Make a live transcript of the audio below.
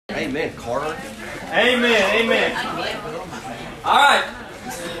Amen, Carter. Amen. Amen. All right.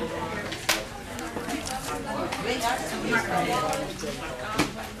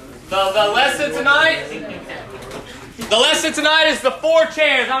 The lesson tonight is the 4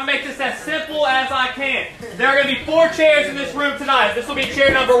 chairs. I'm going to make this as simple as I can. There are going to be 4 chairs in this room tonight. This will be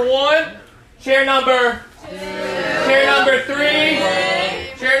chair number 1, chair number 2, chair number 3,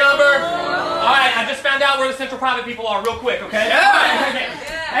 chair number... All right, I just found out where the Central Private people are real quick, okay? All right, okay.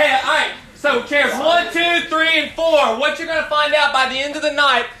 Hey, all right. So chairs 1, 2, 3, and 4. What you're going to find out by the end of the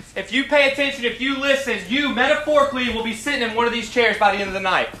night, if you pay attention, if you listen, you metaphorically will be sitting in one of these chairs by the end of the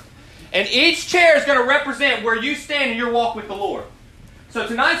night. And each chair is going to represent where you stand in your walk with the Lord. So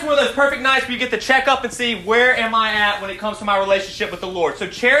tonight's one of those perfect nights where you get to check up and see where am I at when it comes to my relationship with the Lord. So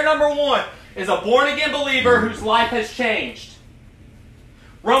chair number 1 is a born-again believer whose life has changed.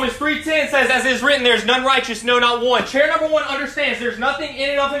 Romans 3:10 says, as it is written, there is none righteous, no, not one. Chair number 1 understands there's nothing in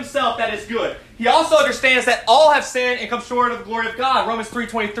and of himself that is good. He also understands that all have sinned and come short of the glory of God, Romans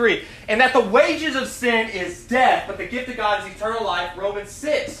 3:23. And that the wages of sin is death, but the gift of God is eternal life, Romans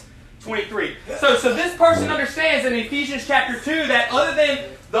 6:23. So this person understands in Ephesians chapter 2 that other than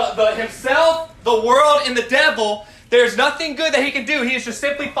the himself, the world, and the devil, there's nothing good that he can do. He is just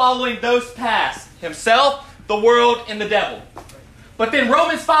simply following those paths. Himself, the world, and the devil. But then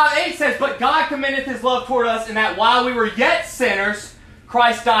Romans 5:8 says, but God commendeth His love toward us in that while we were yet sinners,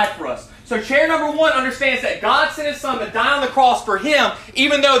 Christ died for us. So chair number 1 understands that God sent His Son to die on the cross for him,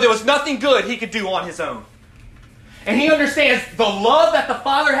 even though there was nothing good he could do on his own. And he understands the love that the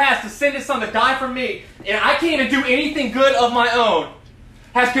Father has to send His Son to die for me, and I can't even do anything good of my own,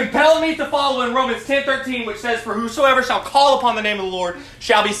 has compelled me to follow in Romans 10:13, which says, for whosoever shall call upon the name of the Lord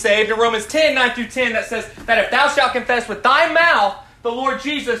shall be saved. And Romans 10:9-10 that says that if thou shalt confess with thy mouth the Lord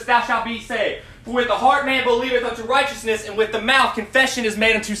Jesus, thou shalt be saved. For with the heart man believeth unto righteousness, and with the mouth confession is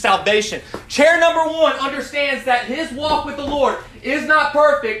made unto salvation. Chair number 1 understands that his walk with the Lord is not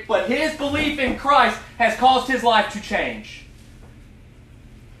perfect, but his belief in Christ has caused his life to change.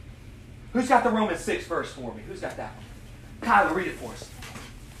 Who's got the Romans 6 verse for me? Who's got that one? Kyla, read it for us.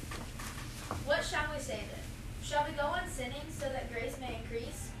 What shall we say then? Shall we go on sinning so that grace may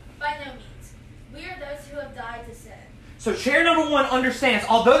increase? By no means. We are those who have died to sin. So chair number 1 understands,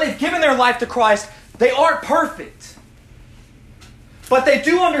 although they've given their life to Christ, they aren't perfect. But they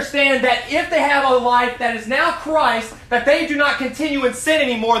do understand that if they have a life that is now Christ, that they do not continue in sin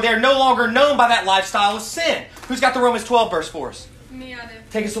anymore. They're no longer known by that lifestyle of sin. Who's got the Romans 12 verse for us? Me, I do.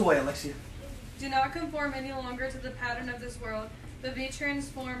 Take us away, Alexia. Do not conform any longer to the pattern of this world, but be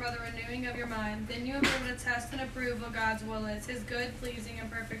transformed by the renewing of your mind. Then you will be able to test and approve what God's will is, His good, pleasing, and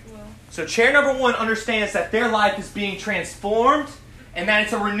perfect will. So chair number 1 understands that their life is being transformed, and that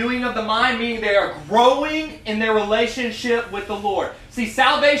it's a renewing of the mind, meaning they are growing in their relationship with the Lord. See,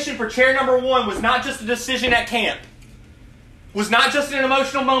 salvation for chair number 1 was not just a decision at camp. Was not just an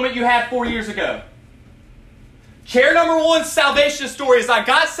emotional moment you had 4 years ago. Chair number 1's salvation story is I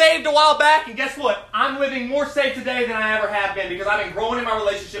got saved a while back, and guess what? I'm living more saved today than I ever have been because I've been growing in my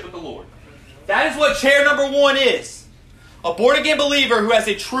relationship with the Lord. That is what chair number 1 is. A born-again believer who has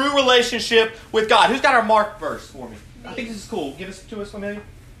a true relationship with God. Who's got our Mark verse for me? I think this is cool. Give us to us, Amelia.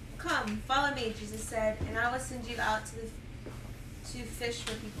 Come, follow me, Jesus said, and I will send you out to fish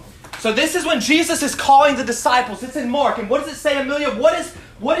for people. So this is when Jesus is calling the disciples. It's in Mark. And what does it say, Amelia?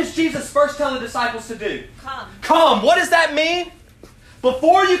 What does Jesus first tell the disciples to do? Come. Come. What does that mean?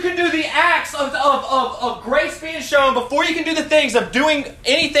 Before you can do the acts of grace being shown, before you can do the things of doing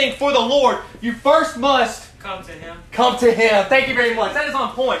anything for the Lord, you first must come to Him. Come to Him. Thank you very much. That is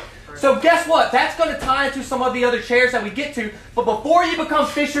on point. So guess what? That's going to tie into some of the other chairs that we get to. But before you become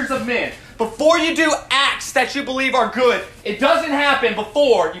fishers of men, before you do acts that you believe are good, it doesn't happen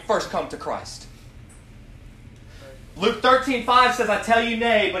before you first come to Christ. Luke 13:5 says, I tell you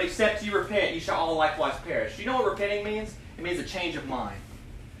nay, but except you repent, you shall all likewise perish. You know what repenting means? It means a change of mind.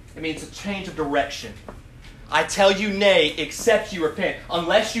 It means a change of direction. I tell you nay, except you repent.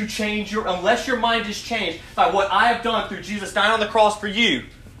 Unless your mind is changed by what I have done through Jesus dying on the cross for you,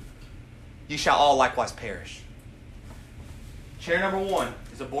 you shall all likewise perish. Chair number 1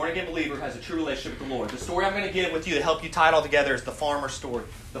 is a born-again believer who has a true relationship with the Lord. The story I'm going to give with you to help you tie it all together is the farmer's story.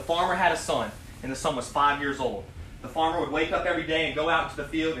 The farmer had a son, and the son was 5 years old. The farmer would wake up every day and go out into the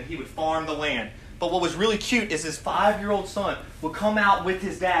field, and he would farm the land. But what was really cute is his 5-year-old son would come out with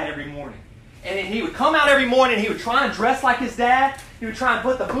his dad every morning. And then he would come out every morning, and he would try and dress like his dad. He would try and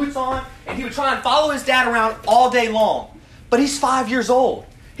put the boots on, and he would try and follow his dad around all day long. But he's 5 years old.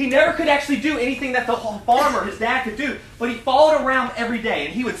 He never could actually do anything that the farmer, his dad, could do. But he followed around every day.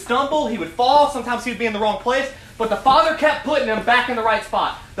 And he would stumble, he would fall, sometimes he would be in the wrong place. But the father kept putting him back in the right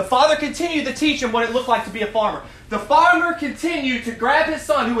spot. The father continued to teach him what it looked like to be a farmer. The farmer continued to grab his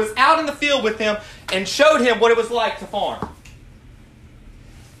son who was out in the field with him and showed him what it was like to farm.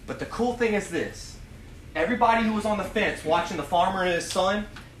 But the cool thing is this. Everybody who was on the fence watching the farmer and his son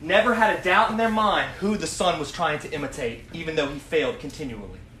never had a doubt in their mind who the son was trying to imitate, even though he failed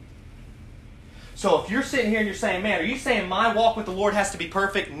continually. So if you're sitting here and you're saying, man, are you saying my walk with the Lord has to be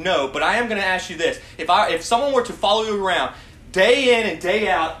perfect? No, but I am going to ask you this. If someone were to follow you around day in and day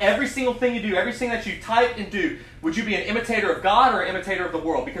out, every single thing you do, everything that you type and do, would you be an imitator of God or an imitator of the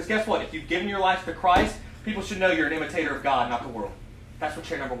world? Because guess what? If you've given your life to Christ, people should know you're an imitator of God, not the world. That's what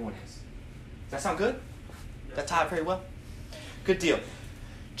chair number 1 is. Does that sound good? That tie very well? Good deal.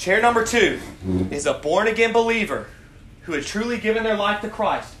 Chair number 2 is a born-again believer who had truly given their life to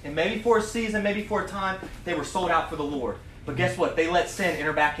Christ. And maybe for a season, maybe for a time, they were sold out for the Lord. But guess what? They let sin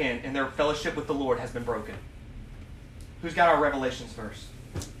enter back in, and their fellowship with the Lord has been broken. Who's got our Revelations verse?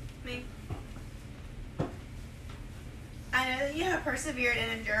 Me. I know that you have persevered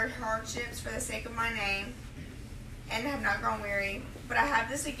and endured hardships for the sake of my name, and have not grown weary. But I have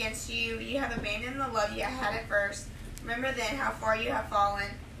this against you. You have abandoned the love you had at first. Remember then how far you have fallen.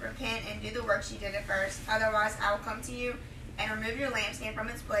 Repent and do the works you did at first. Otherwise, I will come to you and remove your lampstand from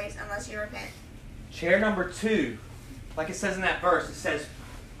its place unless you repent. Chair number 2, like it says in that verse, it says,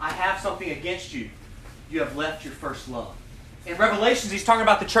 I have something against you. You have left your first love. In Revelations, he's talking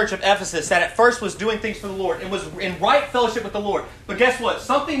about the church of Ephesus that at first was doing things for the Lord and was in right fellowship with the Lord. But guess what?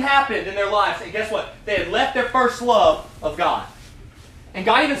 Something happened in their lives, and guess what? They had left their first love of God. And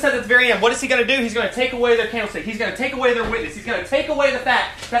God even says at the very end, what is He going to do? He's going to take away their candlestick. He's going to take away their witness. He's going to take away the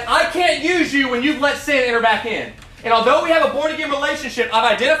fact that I can't use you when you've let sin enter back in. And although we have a born-again relationship,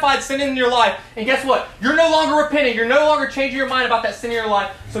 I've identified sin in your life. And guess what? You're no longer repenting. You're no longer changing your mind about that sin in your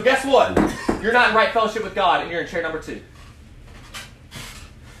life. So guess what? You're not in right fellowship with God, and you're in chair number 2.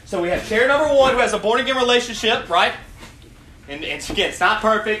 So we have chair number 1 who has a born-again relationship, right? And again, it's not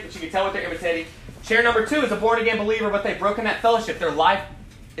perfect, but you can tell what they're imitating. Chair number 2 is a born-again believer, but they've broken that fellowship. Their life,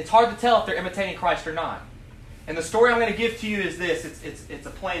 it's hard to tell if they're imitating Christ or not. And the story I'm going to give to you is this. It's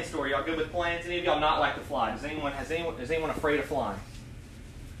a plane story. Y'all good with planes? Any of y'all not like to fly? Is anyone afraid of flying?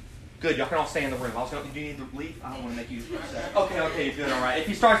 Good. Y'all can all stay in the room. Do you need to leave? I don't want to make you upset. Okay, you're good. All right. If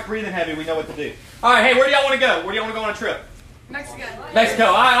he starts breathing heavy, we know what to do. All right. Hey, where do y'all want to go? Where do y'all want to go on a trip? Mexico.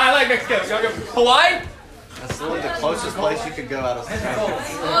 I like Mexico. Y'all go Hawaii? That's the closest place you could go out of town. Hey,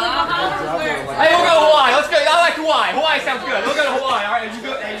 we'll go to Hawaii. Let's go. I like Hawaii. Hawaii sounds good. We'll go to Hawaii. All right. You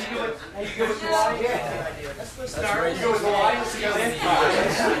go with Hawaii? Yeah. You go with Hawaii? Let's go in.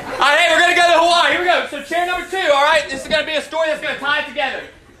 All right. Hey, we're going to go to Hawaii. Here we go. So chair number 2, all right? This is going to be a story that's going to tie it together.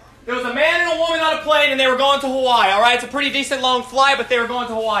 There was a man and a woman on a plane, and they were going to Hawaii, all right? It's a pretty decent long flight, but they were going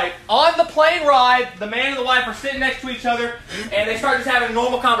to Hawaii. On the plane ride, the man and the wife are sitting next to each other, and they start just having a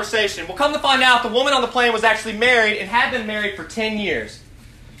normal conversation. Well, come to find out, the woman on the plane was actually married and had been married for 10 years.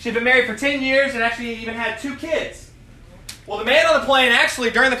 She'd been married for 10 years and actually even had 2 kids. Well, the man on the plane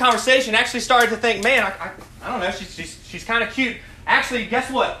actually, during the conversation, actually started to think, man, I don't know, she's kind of cute. Actually, guess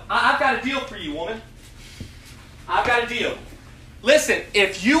what? I've got a deal for you, woman. I've got a deal. Listen,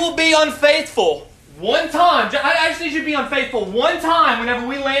 if you will be unfaithful one time, I just need you to be unfaithful one time whenever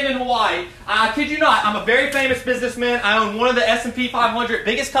we land in Hawaii. I kid you not, I'm a very famous businessman. I own one of the S&P 500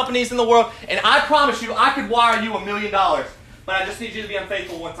 biggest companies in the world, and I promise you I could wire you $1 million. But I just need you to be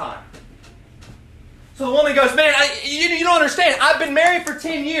unfaithful one time. So the woman goes, man, you don't understand. I've been married for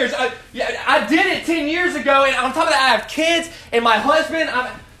 10 years. I did it 10 years ago, and on top of that, I have kids and my husband.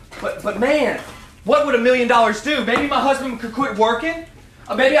 But man, what would $1 million do? Maybe my husband could quit working.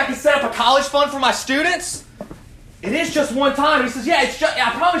 Maybe I could set up a college fund for my students. It is just one time. He says, yeah,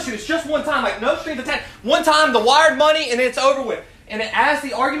 I promise you, it's just one time. Like, no strings attached. One time, the wired money, and it's over with. And as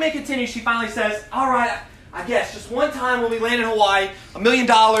the argument continues, she finally says, all right, I guess, just one time when we land in Hawaii, $1 million,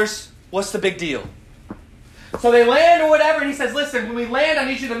 what's the big deal? So they land or whatever, and he says, listen, when we land, I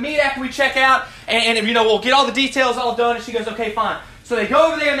need you to meet after we check out, and we'll get all the details all done. And she goes, okay, fine. So they go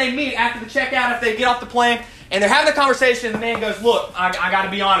over there and they meet after the checkout, if they get off the plane, and they're having the conversation, and the man goes, look, I got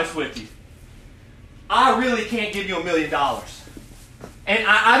to be honest with you. I really can't give you $1 million. And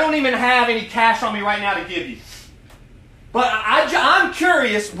I don't even have any cash on me right now to give you. But I'm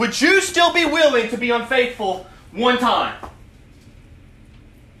curious, would you still be willing to be unfaithful one time?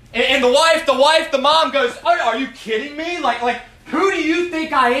 And the mom goes, are you kidding me? Like, who do you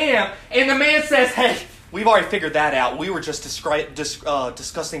think I am? And the man says, hey, we've already figured that out. We were just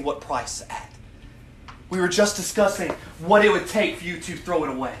discussing what price at. We were just discussing what it would take for you to throw it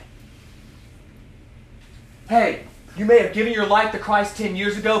away. Hey, You may have given your life to Christ 10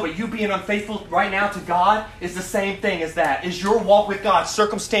 years ago, but you being unfaithful right now to God is the same thing as that. Is your walk with God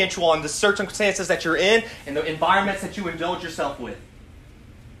circumstantial on the circumstances that you're in and the environments that you indulge yourself with?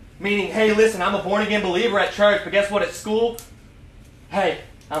 Meaning, hey, listen, I'm a born-again believer at church, but guess what? At school, hey,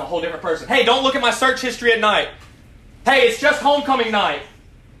 I'm a whole different person. Hey, don't look at my search history at night. Hey, it's just homecoming night.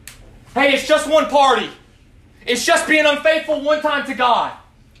 Hey, it's just one party. It's just being unfaithful one time to God.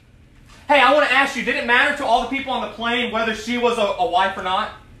 Hey, I want to ask you, did it matter to all the people on the plane whether she was a wife or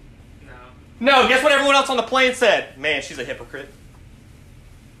not? No. No, guess what everyone else on the plane said? Man, she's a hypocrite.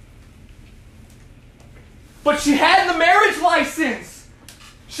 But she had the marriage license.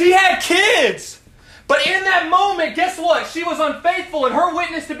 She had kids. But in that moment, guess what? She was unfaithful, and her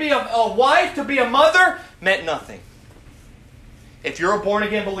witness to be a wife, to be a mother, meant nothing. If you're a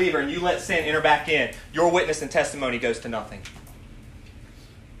born-again believer and you let sin enter back in, your witness and testimony goes to nothing.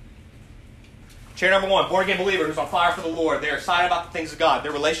 Chair number 1, born-again believer who's on fire for the Lord. They're excited about the things of God.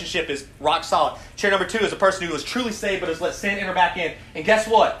 Their relationship is rock solid. Chair number 2 is a person who is truly saved but has let sin enter back in. And guess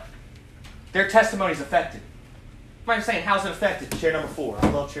what? Their testimony is affected. You might be saying, how's it affected? Chair number 4. I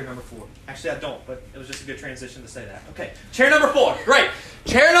love chair number 4. Actually, I don't, but it was just a good transition to say that. Okay, chair number 4. Great.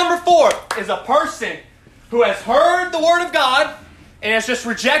 Chair number 4 is a person who has heard the Word of God and has just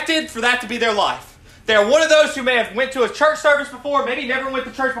rejected for that to be their life. They're one of those who may have went to a church service before, maybe never went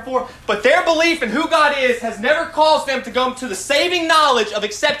to church before, but their belief in who God is has never caused them to come to the saving knowledge of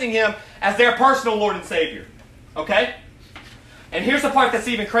accepting Him as their personal Lord and Savior. Okay? And here's the part that's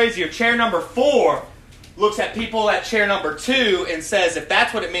even crazier. Chair number 4 looks at people at chair number 2 and says, if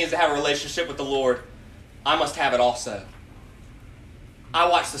that's what it means to have a relationship with the Lord, I must have it also. I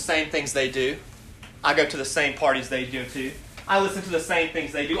watch the same things they do. I go to the same parties they do too. I listen to the same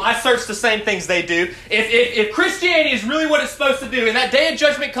things they do. I search the same things they do. If Christianity is really what it's supposed to do, and that day of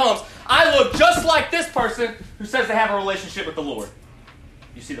judgment comes, I look just like this person who says they have a relationship with the Lord.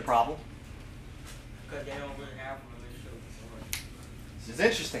 You see the problem? Because they don't really have a relationship with the Lord. This is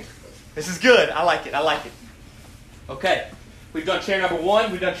interesting. This is good. I like it. I like it. Okay. We've done chair number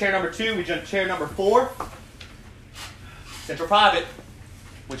 1. We've done chair number 2. We've done chair number 4. Central Private.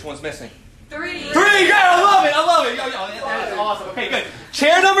 Which one's missing? 3. 3, yeah, I love it, I love it. That is awesome. Okay, good.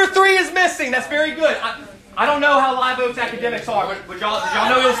 Chair number 3 is missing. That's very good. I don't know how Live Oaks academics are, but did y'all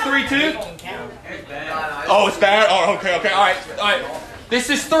know it was 3 too? It's bad. Oh, it's bad? Oh, okay, all right. This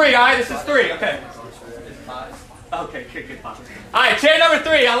is 3, all right? This is 3, okay. Okay, good. All right, chair number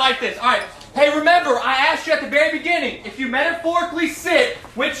 3, I like this. All right. Hey, remember, I asked you at the very beginning, if you metaphorically sit,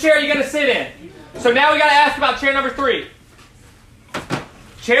 which chair are you going to sit in? So now we got to ask about chair number 3.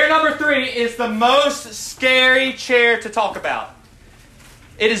 Chair number 3 is the most scary chair to talk about.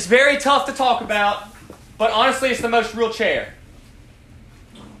 It is very tough to talk about, but honestly, it's the most real chair.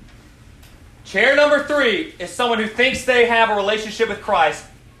 Chair number 3 is someone who thinks they have a relationship with Christ,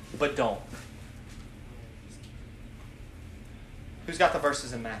 but don't. Who's got the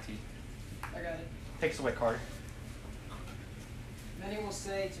verses in Matthew? I got it. Take us away, Carter. Many will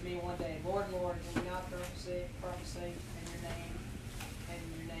say to me one day, Lord, Lord, did we not prophesy in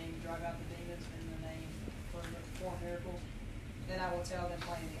your name, drive out the demons in your name, perform miracles? Then I will tell them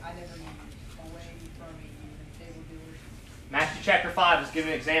plainly, I never knew you. Away from me, you evildoers. Matthew chapter 5 is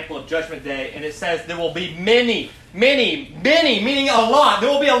giving an example of Judgment Day, and it says there will be many, meaning a lot. There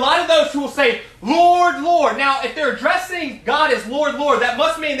will be a lot of those who will say, Lord, Lord. Now, if they're addressing God as Lord, Lord, that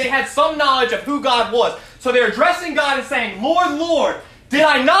must mean they had some knowledge of who God was. So they're addressing God and saying, Lord, Lord, did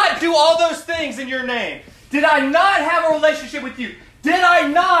I not do all those things in your name? Did I not have a relationship with you? Did I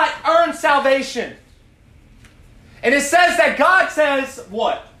not earn salvation? And it says that God says,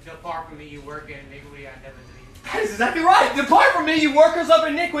 what? Depart from me, you work in iniquity, I never knew you. That is exactly right. Depart from me, you workers of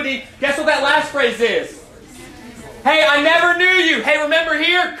iniquity. Guess what that last phrase is? Hey, I never knew you. Hey, remember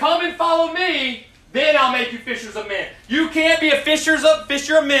here? Come and follow me. Then I'll make you fishers of men. You can't be a fisher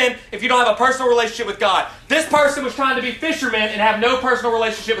of men if you don't have a personal relationship with God. This person was trying to be fishermen and have no personal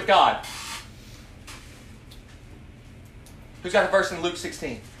relationship with God. Who's got a verse in Luke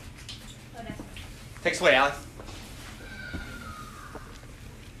 16? Okay. Take us away, Alex.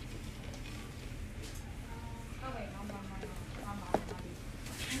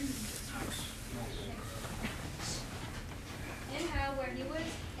 In hell, where he was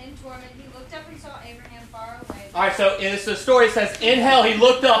in torment, he looked up and saw Abraham far away. All right, so in the story it says, in hell he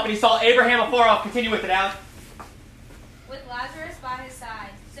looked up and he saw Abraham afar off. Continue with it, Alex. With Lazarus by his side.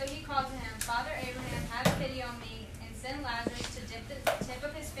 So he called to him, Father Abraham, have pity on me, and send Lazarus to dip the tip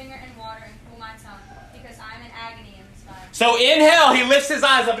of his finger in water and cool my tongue, because I am in agony in this fire. So in hell, he lifts his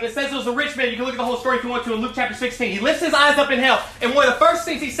eyes up, and it says it was a rich man. You can look at the whole story if you want to in Luke chapter 16. He lifts his eyes up in hell, and one of the first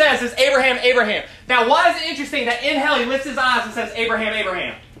things he says is, Abraham, Abraham. Now, why is it interesting that in hell he lifts his eyes and says, Abraham,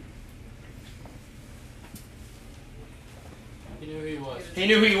 Abraham? He knew who he was. He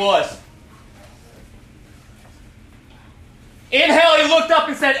knew who he was. In hell, he looked up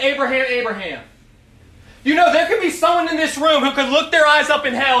and said, Abraham, Abraham. You know, there could be someone in this room who could look their eyes up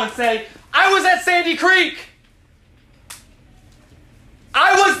in hell and say, I was at Sandy Creek.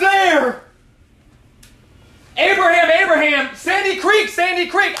 I was there. Abraham, Abraham, Sandy Creek, Sandy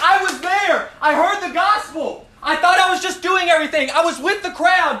Creek. I was there. I heard the gospel. I thought I was just doing everything. I was with the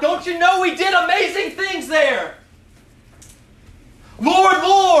crowd. Don't you know we did amazing things there? Lord,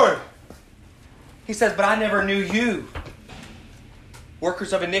 Lord. He says, but I never knew you.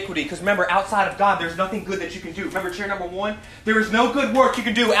 Workers of iniquity. Because remember, outside of God, there's nothing good that you can do. Remember chair number 1? There is no good work you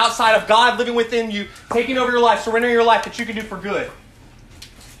can do outside of God living within you, taking over your life, surrendering your life that you can do for good.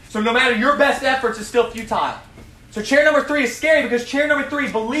 So no matter your best efforts, it's still futile. So chair number 3 is scary because chair number 3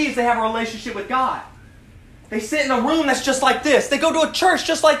 believes they have a relationship with God. They sit in a room that's just like this. They go to a church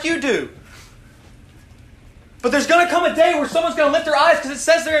just like you do. But there's going to come a day where someone's going to lift their eyes, because it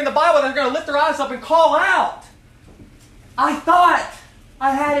says there in the Bible that they're going to lift their eyes up and call out, I thought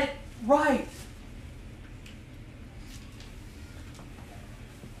I had it right.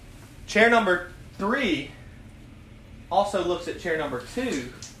 Chair number 3 also looks at chair number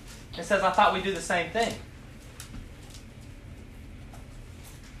 2 and says, I thought we'd do the same thing.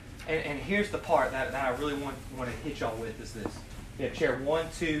 And here's the part that I really want to hit y'all with is this. We have chair 1,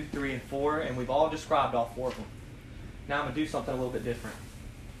 2, 3, and 4, and we've all described all 4 of them. Now I'm going to do something a little bit different.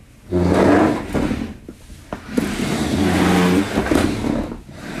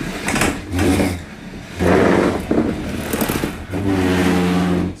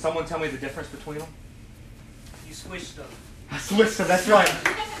 Someone tell me the difference between them? You switched them. I switched them, that's right.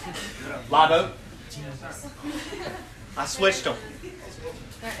 Live oak? I switched them.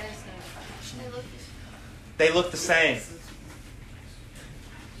 They look the same.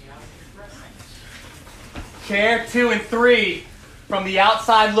 Chair 2 and 3, from the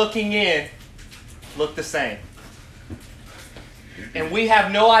outside looking in, look the same. And we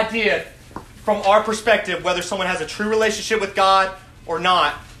have no idea from our perspective whether someone has a true relationship with God or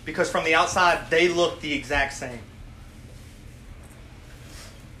not, because from the outside they look the exact same.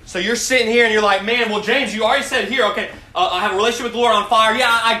 So you're sitting here and you're like, man, well, James, you already said here, okay, I have a relationship with the Lord on fire. Yeah,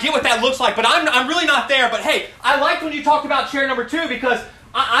 I get what that looks like, but I'm really not there. But hey, I liked when you talked about chair number 2, because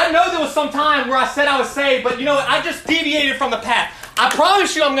I know there was some time where I said I was saved, but you know what? I just deviated from the path. I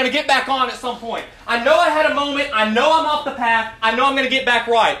promise you I'm going to get back on at some point. I know I had a moment. I know I'm off the path. I know I'm going to get back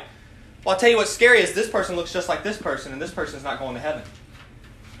right. Well, I'll tell you what's scary is this person looks just like this person, and this person's not going to heaven.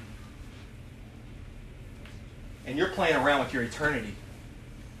 And you're playing around with your eternity.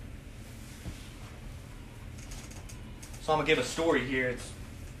 So I'm going to give a story here.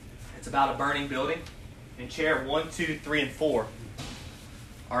 It's about a burning building. And chair 1, 2, 3, and 4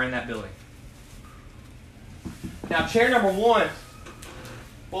 are in that building. Now, chair number 1,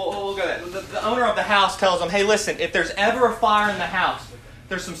 we'll go that. The owner of the house tells them, hey, listen, if there's ever a fire in the house,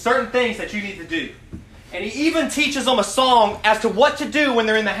 there's some certain things that you need to do. And he even teaches them a song as to what to do when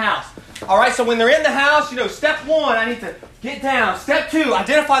they're in the house. All right, so when they're in the house, you know, step 1, I need to get down. Step 2,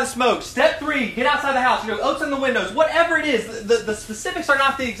 identify the smoke. Step 3, get outside the house. You know, open the windows. Whatever it is, the specifics are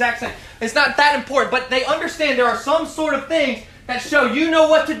not the exact same. It's not that important, but they understand there are some sort of things that show you know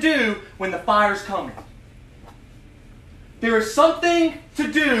what to do when the fire's coming. There is something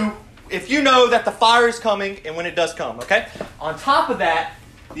to do if you know that the fire is coming and when it does come, okay? On top of that,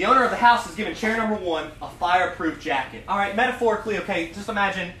 the owner of the house is giving chair number 1 a fireproof jacket. All right, metaphorically, okay, just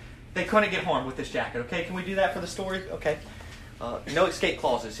imagine they couldn't get harmed with this jacket, okay? Can we do that for the story? Okay. No escape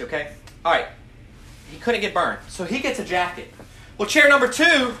clauses, okay? All right. He couldn't get burned, so he gets a jacket. Well, chair number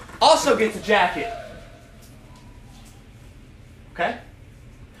 2 also gets a jacket. Okay?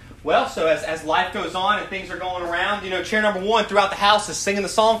 Well, so as life goes on and things are going around, you know, chair number 1 throughout the house is singing the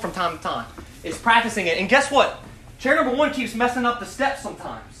song from time to time. Is practicing it. And guess what? Chair number 1 keeps messing up the steps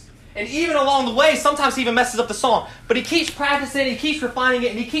sometimes. And even along the way, sometimes he even messes up the song. But he keeps practicing, he keeps refining it,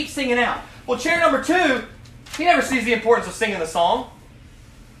 and he keeps singing out. Well, chair number 2, he never sees the importance of singing the song.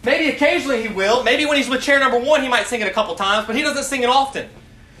 Maybe occasionally he will. Maybe when he's with chair number 1, he might sing it a couple times, but he doesn't sing it often.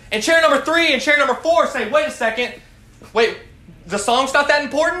 And chair number 3 and chair number 4 say, wait a second, wait, the song's not that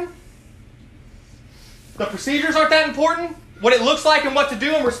important? The procedures aren't that important? What it looks like and what to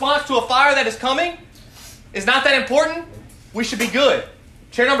do in response to a fire that is coming is not that important? We should be good.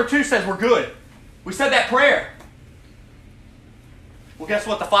 Chair number 2 says we're good. We said that prayer. Well, guess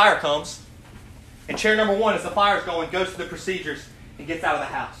what? The fire comes. And chair number 1, as the fire's going, goes through the procedures and gets out of the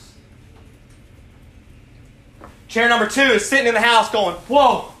house. Chair number 2 is sitting in the house going,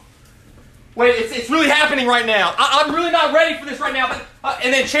 whoa, wait, it's really happening right now. I'm really not ready for this right now. But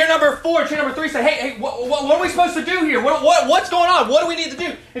and then chair number 4 and chair number 3 say, hey, what are we supposed to do here? What's going on? What do we need to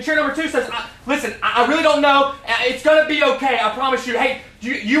do? And chair number 2 says, listen, I really don't know. It's going to be okay. I promise you. Hey,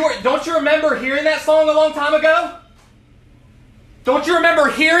 don't you remember hearing that song a long time ago? Don't you remember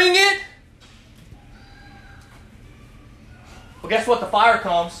hearing it? Well, guess what? The fire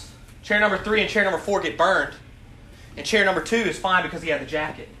comes. Chair number 3 and chair number 4 get burned. And chair number 2 is fine because he had the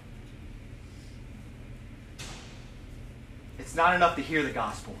jacket. It's not enough to hear the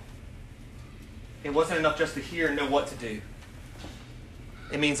gospel. It wasn't enough just to hear and know what to do.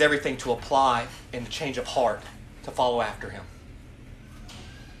 It means everything to apply and to change of heart to follow after him.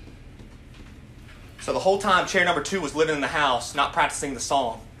 So the whole time chair number 2 was living in the house, not practicing the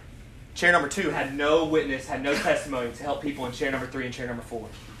song. Chair number 2 had no witness, had no testimony to help people in chair number 3 and chair number 4.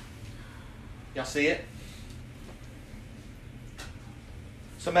 Y'all see it?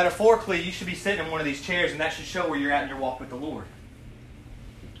 So metaphorically, you should be sitting in one of these chairs, and that should show where you're at in your walk with the Lord.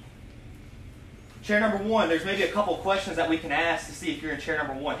 Chair number 1, there's maybe a couple of questions that we can ask to see if you're in chair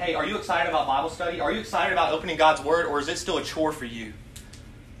number 1. Hey, are you excited about Bible study? Are you excited about opening God's Word, or is it still a chore for you?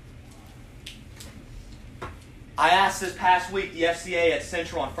 I asked this past week the FCA at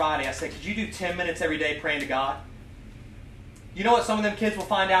Central on Friday, I said, could you do 10 minutes every day praying to God? You know what some of them kids will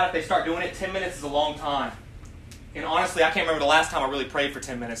find out if they start doing it? 10 minutes is a long time. And honestly, I can't remember the last time I really prayed for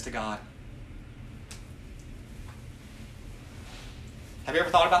 10 minutes to God. Have you ever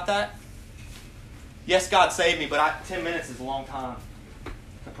thought about that? Yes, God saved me, but 10 minutes is a long time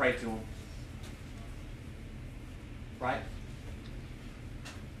to pray to Him. Right?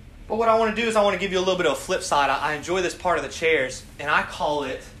 But what I want to do is I want to give you a little bit of a flip side. I enjoy this part of the chairs, and I call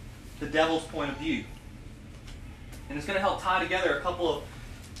it the devil's point of view. And it's going to help tie together a couple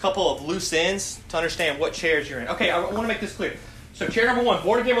of loose ends to understand what chairs you're in. Okay, I want to make this clear. So chair number 1,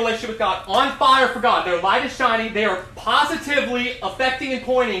 born-again relationship with God, on fire for God. Their light is shining. They are positively affecting and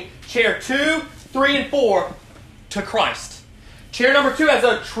pointing chair 2, 3, and 4 to Christ. Chair number 2 has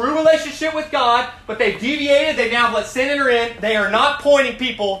a true relationship with God, but they've deviated. They now let sin enter in. They are not pointing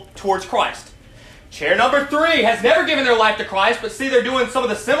people towards Christ. Chair number 3 has never given their life to Christ, but see, they're doing some of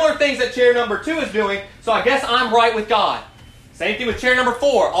the similar things that chair number 2 is doing, so I guess I'm right with God. Same thing with chair number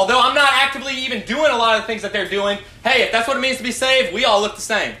 4. Although I'm not actively even doing a lot of the things that they're doing, hey, if that's what it means to be saved, we all look the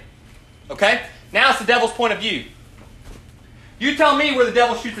same. Okay? Now it's the devil's point of view. You tell me where the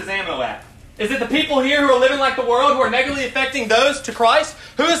devil shoots his ammo at. Is it the people here who are living like the world, who are negatively affecting those to Christ?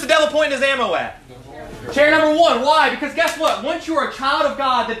 Who is the devil pointing his ammo at? Chair number 1. Why? Because guess what? Once you are a child of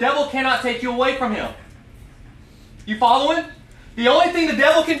God, the devil cannot take you away from Him. You following? The only thing the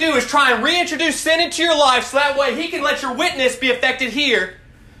devil can do is try and reintroduce sin into your life so that way he can let your witness be affected here.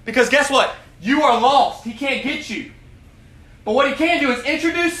 Because guess what? You are lost. He can't get you. But what he can do is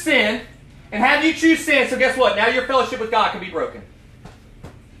introduce sin and have you choose sin. So guess what? Now your fellowship with God can be broken.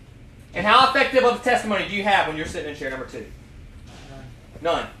 And how effective of a testimony do you have when you're sitting in chair number 2?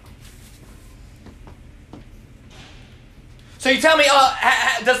 None. So you tell me,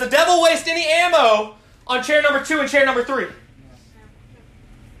 does the devil waste any ammo on chair number 2 and chair number 3?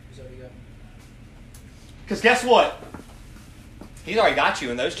 Because guess what? He's already got you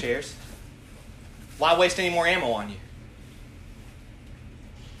in those chairs. Why waste any more ammo on you?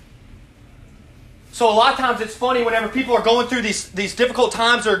 So a lot of times it's funny whenever people are going through these difficult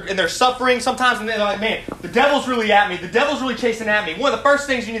times and they're suffering sometimes, and they're like, man, the devil's really at me. The devil's really chasing at me. One of the first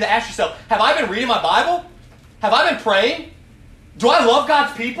things you need to ask yourself, have I been reading my Bible? Have I been praying? Do I love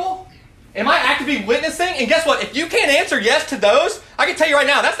God's people? Am I actively witnessing? And guess what? If you can't answer yes to those, I can tell you right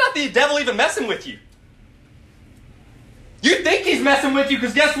now, that's not the devil even messing with you. You think he's messing with you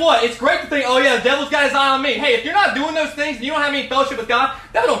because guess what? It's great to think, oh yeah, the devil's got his eye on me. Hey, if you're not doing those things and you don't have any fellowship with God,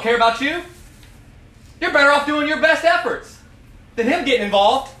 the devil don't care about you. You're better off doing your best efforts than him getting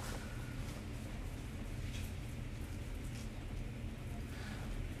involved.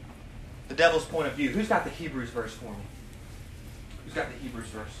 The devil's point of view. Who's got the Hebrews verse for me? Who's got the Hebrews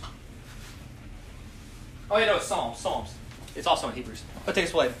verse? Oh yeah, no, it's Psalms. Psalms. It's also in Hebrews. But take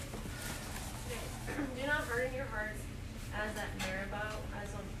us away. Do not harden your hearts as at Meribah,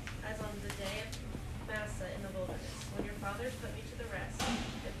 as on the day of Massah in the wilderness, when your fathers put me to the rest,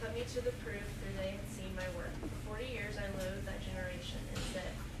 and put me to the proof, for they had seen my work. For 40 years I loathed that generation, and said,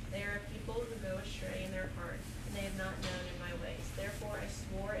 they are a people who go astray in their heart, and they have not known in my ways. Therefore I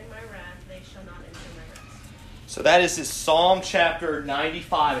swore in my wrath, they shall not enter my rest. So that is Psalm chapter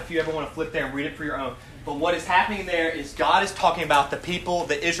 95, if you ever want to flip there and read it for your own. But what is happening there is God is talking about the people,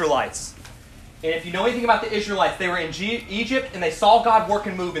 the Israelites. And if you know anything about the Israelites, they were in Egypt and they saw God work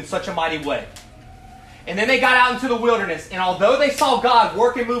and move in such a mighty way. And then they got out into the wilderness, and although they saw God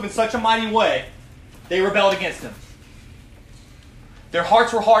work and move in such a mighty way, they rebelled against Him. Their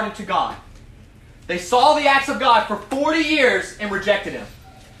hearts were hardened to God. They saw the acts of God for 40 years and rejected Him.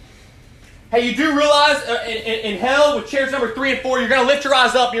 Hey, you do realize in hell with chairs number 3 and 4, you're going to lift your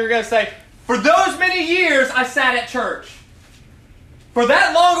eyes up and you're going to say, for those many years I sat at church. For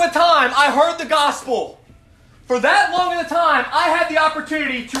that long of a time I heard the gospel. For that long of a time I had the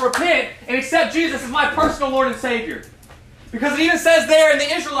opportunity to repent and accept Jesus as my personal Lord and Savior. Because it even says there in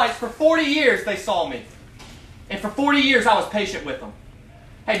the Israelites, for 40 years they saw me. And for 40 years I was patient with them.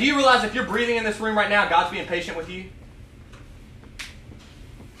 Hey, do you realize if you're breathing in this room right now, God's being patient with you?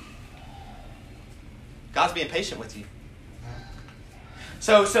 God's being patient with you.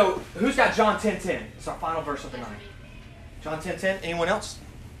 So who's got John 10:10? It's our final verse of the night. John 10:10. Anyone else?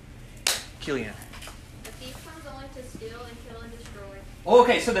 Killian. The thief comes only to steal and kill and destroy.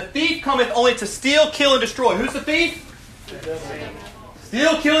 Okay, so the thief cometh only to steal, kill, and destroy. Who's the thief?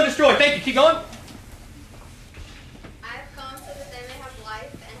 Steal, kill, and destroy. Thank you. Keep going. I have come so that they may have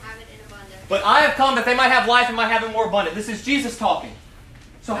life and have it in abundance. But I have come that they might have life and might have it more abundant. This is Jesus talking.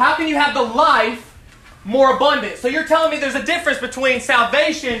 So how can you have the life more abundant? So you're telling me there's a difference between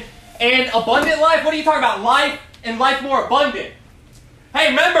salvation and abundant life? What are you talking about? Life and life more abundant. Hey,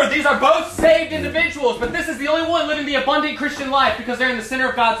 remember, these are both saved individuals, but this is the only one living the abundant Christian life because they're in the center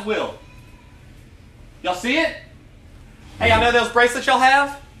of God's will. Y'all see it? Hey, I know those bracelets y'all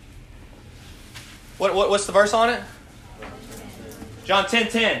have. What's the verse on it? John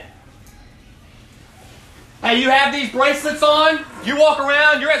 10:10. Hey, you have these bracelets on. You walk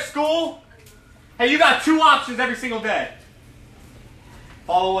around. You're at school. Hey, you got 2 options every single day.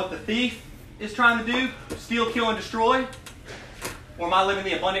 Follow what the thief is trying to do, steal, kill, and destroy, or am I living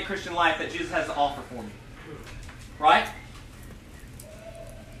the abundant Christian life that Jesus has to offer for me? Right?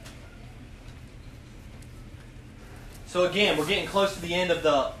 So again, we're getting close to the end of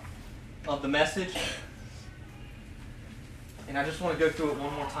the message, and I just want to go through it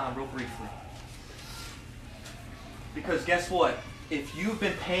one more time real briefly. Because guess what? If you've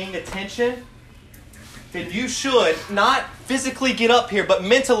been paying attention, then you should not physically get up here, but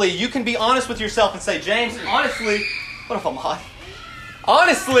mentally you can be honest with yourself and say, James, honestly, what if I'm hot?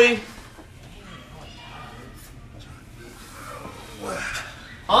 Honestly,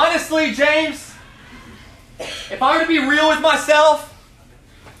 James, if I were to be real with myself,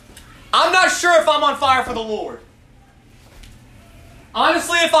 I'm not sure if I'm on fire for the Lord.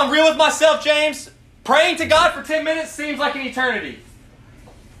 Honestly, if I'm real with myself, James, praying to God for 10 minutes seems like an eternity.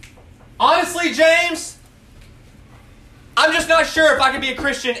 Honestly, James, I'm just not sure if I can be a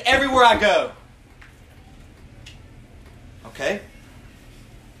Christian everywhere I go. Okay?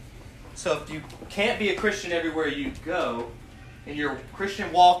 So if you can't be a Christian everywhere you go, and your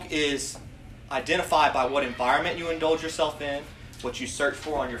Christian walk is identified by what environment you indulge yourself in, what you search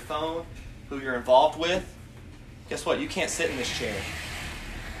for on your phone, who you're involved with, guess what? You can't sit in this chair.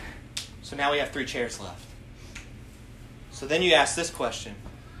 So now we have 3 chairs left. So then you ask this question.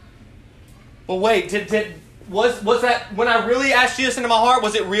 Well, wait, was that when I really asked Jesus into my heart,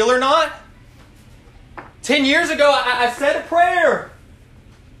 was it real or not? 10 years ago, I said a prayer.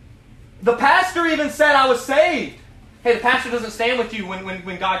 The pastor even said I was saved. Hey, the pastor doesn't stand with you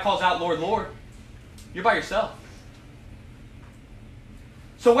when God calls out, Lord, Lord. You're by yourself.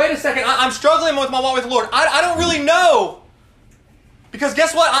 So wait a second. I'm struggling with my walk with the Lord. I don't really know. Because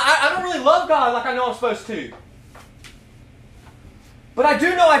guess what? I don't really love God like I know I'm supposed to. But I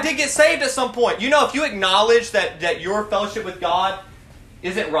do know I did get saved at some point. You know, if you acknowledge that your fellowship with God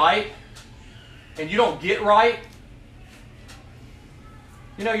isn't right, and you don't get right,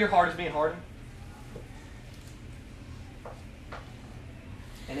 you know your heart is being hardened.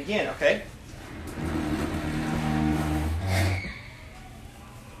 And again, okay?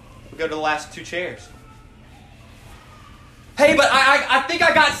 We go to the last 2 chairs. Hey, but I think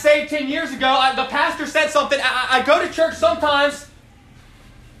I got saved 10 years ago. The pastor said something. I go to church sometimes.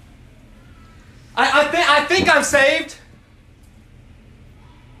 I think I'm saved.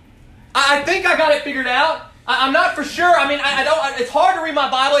 I think I got it figured out. I'm not for sure. I mean, I don't. It's hard to read my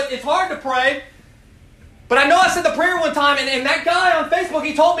Bible. It's hard to pray. But I know I said the prayer one time, and that guy on Facebook,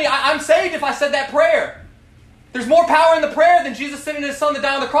 he told me I'm saved if I said that prayer. There's more power in the prayer than Jesus sending His Son to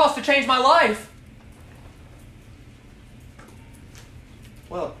die on the cross to change my life.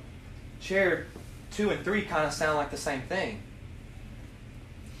 Well, chair 2 and 3 kind of sound like the same thing.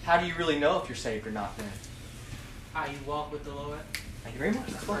 How do you really know if you're saved or not then? How you walk with the Lord? Thank you very much.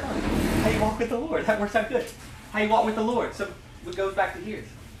 That's well done. How you walk with the Lord. That works out good. How you walk with the Lord. So it goes back to here.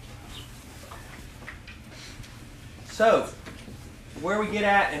 So, where we get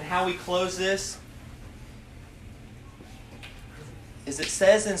at and how we close this is it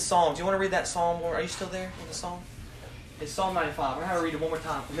says in Psalms. Do you want to read that Psalm? Are you still there with the Psalm? It's Psalm 95. We're going to have to read it one more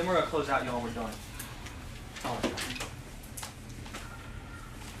time, and then we're going to close out, y'all, when we're done. Psalm 95. 1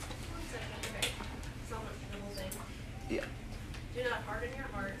 second, okay. It's almost the whole thing. Yeah. Do not harden your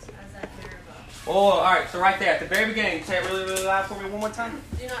hearts as at Meribah. Oh, all right. So right there at the very beginning, say it really, really loud for me one more time.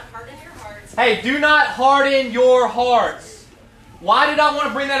 Do not harden your hearts. Hey, do not harden your hearts. Why did I want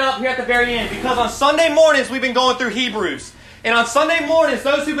to bring that up here at the very end? Because on Sunday mornings, we've been going through Hebrews. And on Sunday mornings,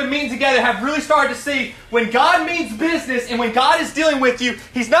 those who've been meeting together have really started to see when God means business and when God is dealing with you,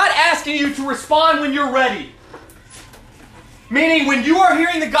 He's not asking you to respond when you're ready. Meaning, when you are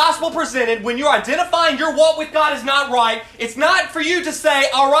hearing the gospel presented, when you're identifying your walk with God is not right, it's not for you to say,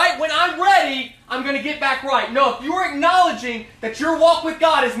 all right, when I'm ready, I'm going to get back right. No, if you're acknowledging that your walk with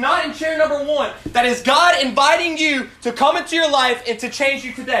God is not in chair number 1, that is God inviting you to come into your life and to change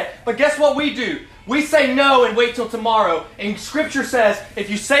you today. But guess what we do? We say no and wait till tomorrow. And Scripture says, if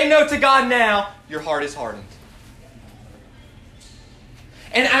you say no to God now, your heart is hardened.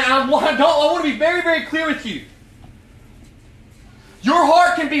 And I want to be very, very clear with you. Your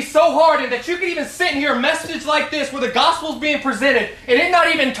heart can be so hardened that you can even sit and hear a message like this where the gospel is being presented and it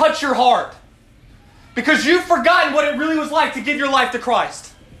not even touch your heart. Because you've forgotten what it really was like to give your life to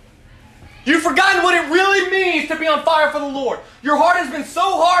Christ. You've forgotten what it really means to be on fire for the Lord. Your heart has been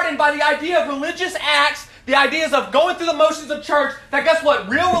so hardened by the idea of religious acts, the ideas of going through the motions of church, that guess what?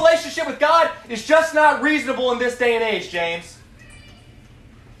 Real relationship with God is just not reasonable in this day and age, James.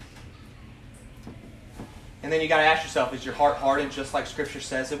 And then you got to ask yourself, is your heart hardened just like Scripture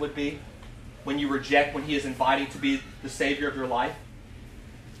says it would be when you reject when He is inviting to be the Savior of your life?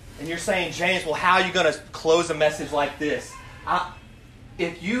 And you're saying, James, well, how are you going to close a message like this?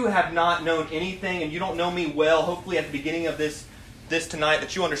 If you have not known anything and you don't know me well, hopefully at the beginning of this tonight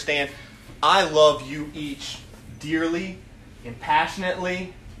that you understand, I love you each dearly and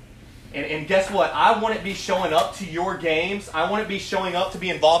passionately. And guess what? I wouldn't be showing up to your games. I wouldn't be showing up to be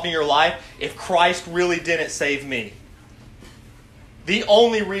involved in your life if Christ really didn't save me. The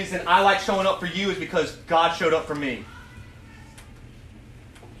only reason I like showing up for you is because God showed up for me.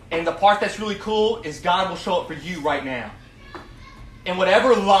 And the part that's really cool is God will show up for you right now. And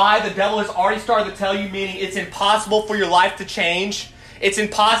whatever lie the devil has already started to tell you, meaning it's impossible for your life to change, it's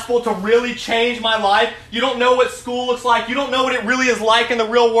impossible to really change my life, you don't know what school looks like, you don't know what it really is like in the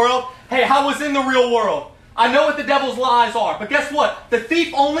real world. Hey, I was in the real world. I know what the devil's lies are. But guess what? The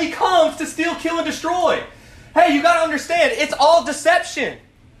thief only comes to steal, kill, and destroy. Hey, you got to understand, it's all deception.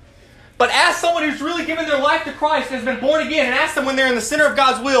 But ask someone who's really given their life to Christ and has been born again, and ask them when they're in the center of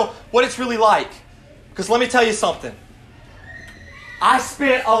God's will what it's really like. Because let me tell you something. I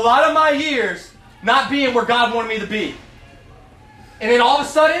spent a lot of my years not being where God wanted me to be. And then all of a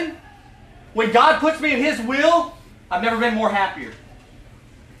sudden, when God puts me in His will, I've never been more happier.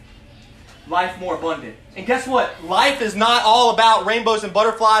 Life more abundant. And guess what? Life is not all about rainbows and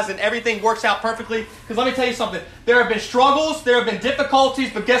butterflies and everything works out perfectly. Because let me tell you something. There have been struggles, there have been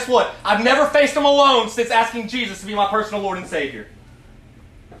difficulties, but guess what? I've never faced them alone since asking Jesus to be my personal Lord and Savior.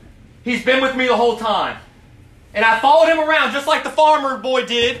 He's been with me the whole time. And I followed Him around just like the farmer boy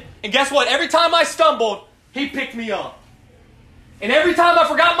did. And guess what? Every time I stumbled, He picked me up. And every time I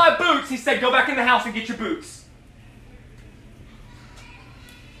forgot my boots, He said, go back in the house and get your boots.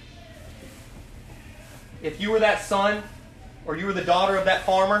 If you were that son, or you were the daughter of that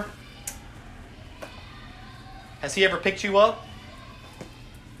farmer, has He ever picked you up?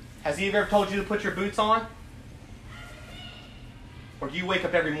 Has He ever told you to put your boots on? Or do you wake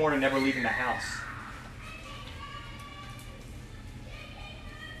up every morning never leaving the house?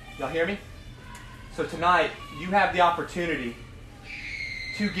 Y'all hear me? So tonight, you have the opportunity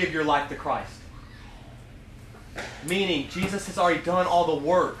to give your life to Christ. Meaning, Jesus has already done all the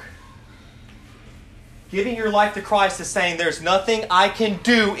work. Giving your life to Christ is saying there's nothing I can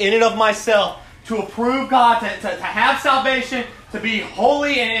do in and of myself to approve God, to have salvation, to be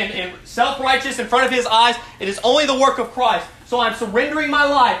holy and self-righteous in front of His eyes. It is only the work of Christ. So I'm surrendering my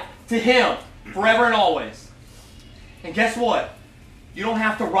life to Him forever and always. And guess what? You don't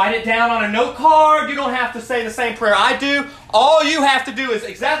have to write it down on a note card. You don't have to say the same prayer I do. All you have to do is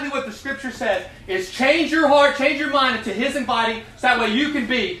exactly what the Scripture says, is change your heart, change your mind into His inviting, so that way you can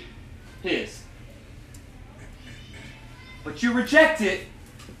be His. But you reject it,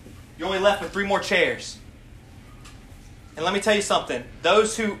 you're only left with 3 more chairs. And let me tell you something.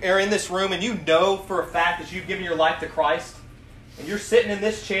 Those who are in this room and you know for a fact that you've given your life to Christ, and you're sitting in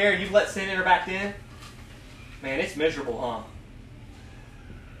this chair and you've let sin enter back in, man, it's miserable, huh?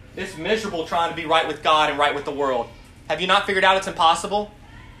 It's miserable trying to be right with God and right with the world. Have you not figured out it's impossible?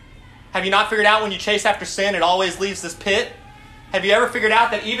 Have you not figured out when you chase after sin, it always leaves this pit? Have you ever figured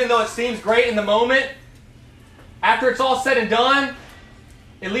out that even though it seems great in the moment, after it's all said and done,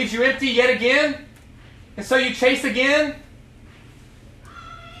 it leaves you empty yet again? And so you chase again?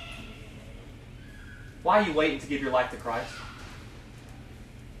 Why are you waiting to give your life to Christ?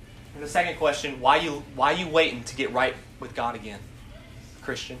 And the second question, why are you waiting to get right with God again,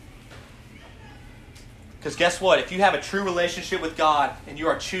 Christian? Because guess what? If you have a true relationship with God and you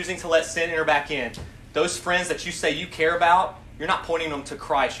are choosing to let sin enter back in, those friends that you say you care about, you're not pointing them to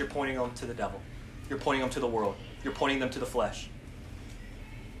Christ, you're pointing them to the devil. You're pointing them to the world. You're pointing them to the flesh.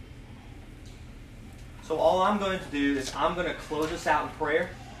 So all I'm going to do is I'm going to close this out in prayer.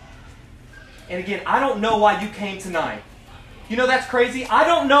 And again, I don't know why you came tonight. You know that's crazy? I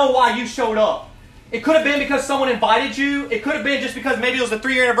don't know why you showed up. It could have been because someone invited you. It could have been just because maybe it was the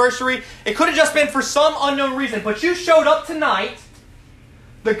 3-year anniversary. It could have just been for some unknown reason. But you showed up tonight.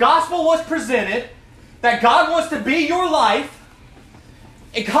 The gospel was presented. That God wants to be your life.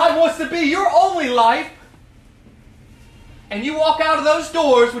 And God wants to be your only life. And you walk out of those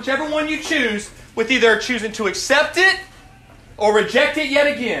doors, whichever one you choose, with either choosing to accept it or reject it yet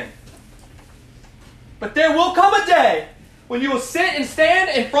again. But there will come a day when you will sit and stand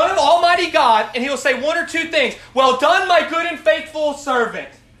in front of Almighty God and He will say one or two things. Well done, my good and faithful servant.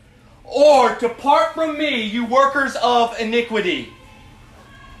 Or depart from me, you workers of iniquity.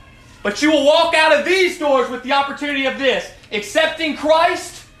 But you will walk out of these doors with the opportunity of this: accepting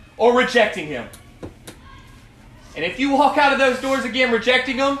Christ or rejecting Him. And if you walk out of those doors again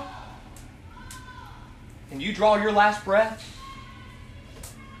rejecting Him, and you draw your last breath,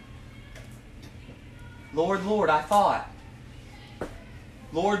 Lord, Lord, I thought.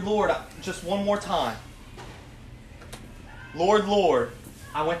 Lord, Lord, just one more time. Lord, Lord,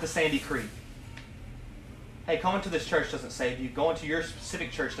 I went to Sandy Creek. Hey, coming to this church doesn't save you. Going to your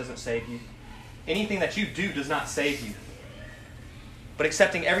specific church doesn't save you. Anything that you do does not save you. But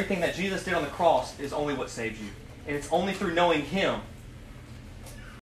accepting everything that Jesus did on the cross is only what saves you. And it's only through knowing Him